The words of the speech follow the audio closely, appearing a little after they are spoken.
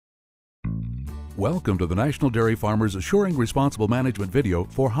Welcome to the National Dairy Farmers Assuring Responsible Management video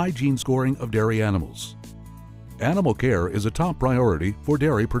for hygiene scoring of dairy animals. Animal care is a top priority for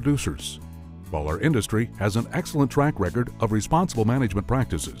dairy producers. While our industry has an excellent track record of responsible management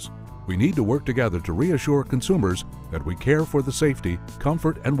practices, we need to work together to reassure consumers that we care for the safety,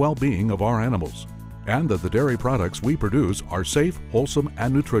 comfort, and well-being of our animals, and that the dairy products we produce are safe, wholesome,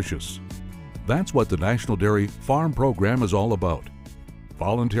 and nutritious. That's what the National Dairy Farm Program is all about.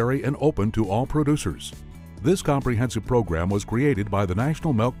 Voluntary and open to all producers. This comprehensive program was created by the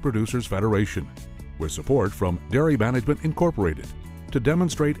National Milk Producers Federation, with support from Dairy Management Incorporated, to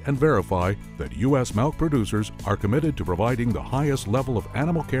demonstrate and verify that U.S. milk producers are committed to providing the highest level of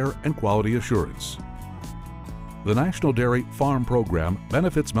animal care and quality assurance. The National Dairy Farm Program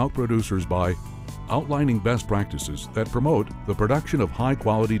benefits milk producers by outlining best practices that promote the production of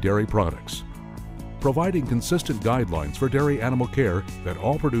high-quality dairy products, providing consistent guidelines for dairy animal care that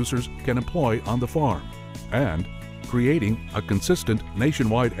all producers can employ on the farm, and creating a consistent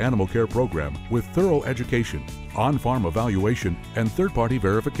nationwide animal care program with thorough education, on-farm evaluation, and third-party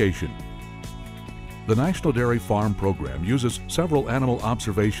verification. The National Dairy Farm Program uses several animal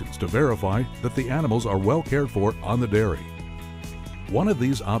observations to verify that the animals are well cared for on the dairy. One of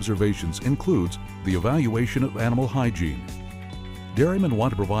these observations includes the evaluation of animal hygiene. Dairymen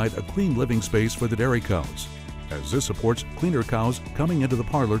want to provide a clean living space for the dairy cows, as this supports cleaner cows coming into the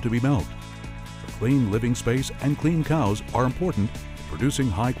parlor to be milked. A clean living space and clean cows are important in producing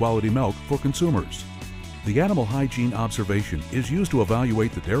high-quality milk for consumers. The animal hygiene observation is used to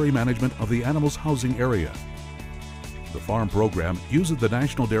evaluate the dairy management of the animal's housing area. The farm program uses the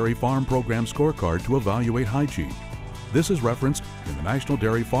National Dairy Farm Program scorecard to evaluate hygiene. This is referenced in the National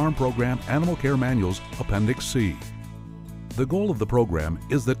Dairy Farm Program Animal Care Manual's Appendix C. The goal of the program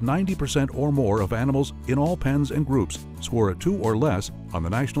is that 90% or more of animals in all pens and groups score a 2 or less on the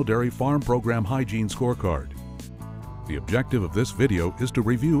National Dairy Farm Program Hygiene Scorecard. The objective of this video is to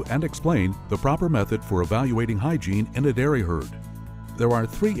review and explain the proper method for evaluating hygiene in a dairy herd. There are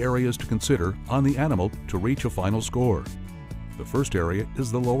 3 areas to consider on the animal to reach a final score. The first area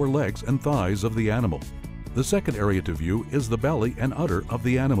is the lower legs and thighs of the animal. The second area to view is the belly and udder of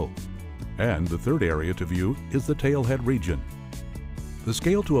the animal. And the third area to view is the tail head region. The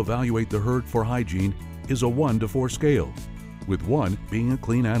scale to evaluate the herd for hygiene is a 1 to 4 scale, with 1 being a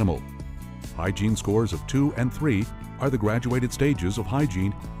clean animal. Hygiene scores of 2 and 3 are the graduated stages of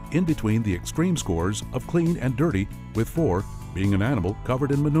hygiene in between the extreme scores of clean and dirty, with 4 being an animal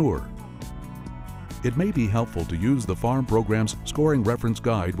covered in manure. It may be helpful to use the farm program's scoring reference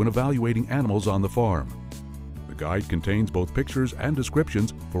guide when evaluating animals on the farm. The guide contains both pictures and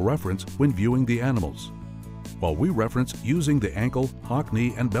descriptions for reference when viewing the animals. While we reference using the ankle, hock,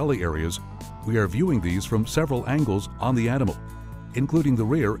 knee, and belly areas, we are viewing these from several angles on the animal, including the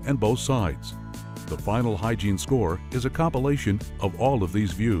rear and both sides. The final hygiene score is a compilation of all of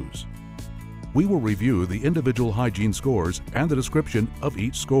these views. We will review the individual hygiene scores and the description of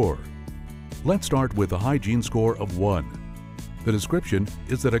each score. Let's start with the hygiene score of 1. The description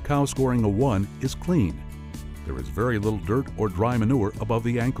is that a cow scoring a 1 is clean. There is very little dirt or dry manure above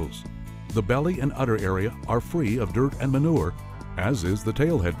the ankles. The belly and udder area are free of dirt and manure, as is the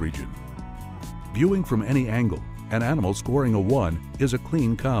tail head region. Viewing from any angle, an animal scoring a 1 is a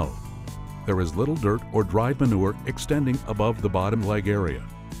clean cow. There is little dirt or dried manure extending above the bottom leg area.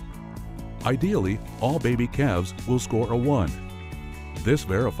 Ideally, all baby calves will score a 1. This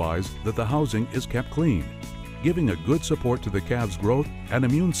verifies that the housing is kept clean, giving a good support to the calf's growth and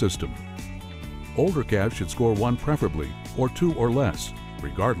immune system. Older calves should score 1 preferably, or 2 or less,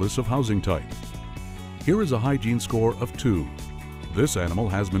 regardless of housing type. Here is a hygiene score of 2. This animal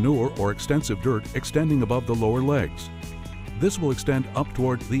has manure or extensive dirt extending above the lower legs. This will extend up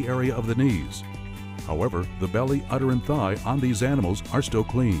toward the area of the knees. However, the belly, udder, and thigh on these animals are still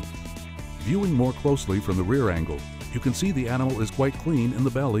clean. Viewing more closely from the rear angle, you can see the animal is quite clean in the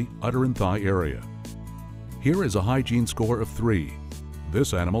belly, udder, and thigh area. Here is a hygiene score of 3.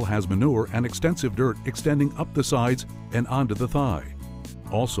 This animal has manure and extensive dirt extending up the sides and onto the thigh.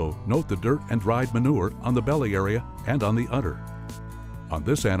 Also, note the dirt and dried manure on the belly area and on the udder. On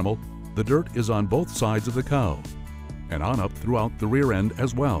this animal, the dirt is on both sides of the cow, and on up throughout the rear end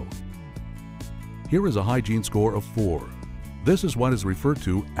as well. Here is a hygiene score of 4. This is what is referred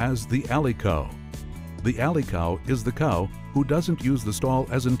to as the alley cow. The alley cow is the cow who doesn't use the stall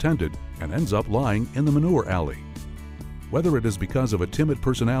as intended and ends up lying in the manure alley. Whether it is because of a timid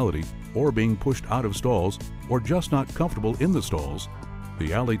personality or being pushed out of stalls or just not comfortable in the stalls,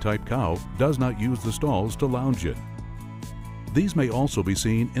 the alley-type cow does not use the stalls to lounge in. These may also be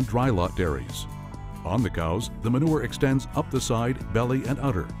seen in dry lot dairies. On the cows, the manure extends up the side, belly, and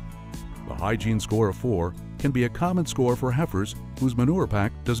udder. The hygiene score of 4 can be a common score for heifers whose manure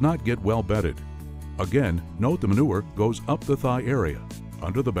pack does not get well bedded. Again, note the manure goes up the thigh area,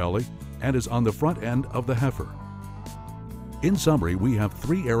 under the belly, and is on the front end of the heifer. In summary, we have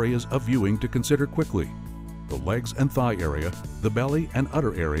 3 areas of viewing to consider quickly: the legs and thigh area, the belly and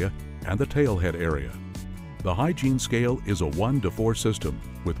udder area, and the tail head area. The hygiene scale is a 1 to 4 system,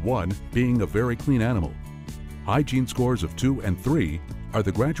 with 1 being a very clean animal. Hygiene scores of 2 and 3 are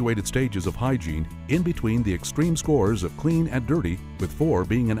the graduated stages of hygiene in between the extreme scores of clean and dirty, with 4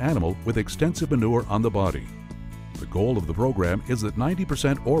 being an animal with extensive manure on the body. The goal of the program is that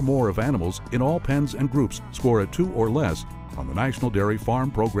 90% or more of animals in all pens and groups score a 2 or less on the National Dairy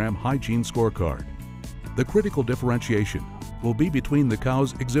Farm Program Hygiene Scorecard. The critical differentiation will be between the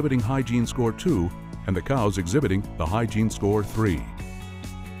cows exhibiting Hygiene Score 2 and the cows exhibiting the Hygiene Score 3.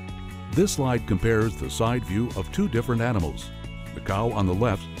 This slide compares the side view of 2 different animals. The cow on the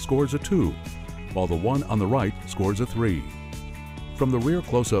left scores a 2, while the one on the right scores a 3. From the rear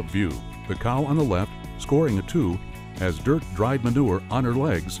close-up view, the cow on the left, scoring a 2, has dirt-dried manure on her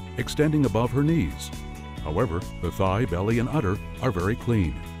legs extending above her knees. However, the thigh, belly, and udder are very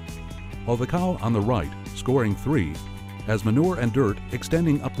clean. While the cow on the right, scoring 3, has manure and dirt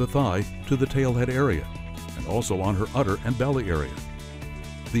extending up the thigh to the tailhead area, and also on her udder and belly area.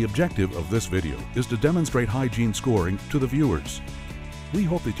 The objective of this video is to demonstrate hygiene scoring to the viewers. We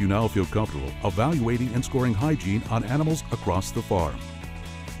hope that you now feel comfortable evaluating and scoring hygiene on animals across the farm.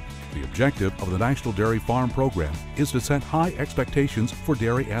 The objective of the National Dairy Farm Program is to set high expectations for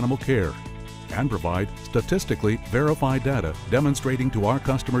dairy animal care and provide statistically verified data demonstrating to our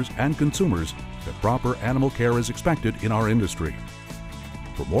customers and consumers that proper animal care is expected in our industry.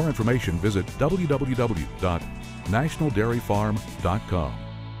 For more information, visit www.nationaldairyfarm.com.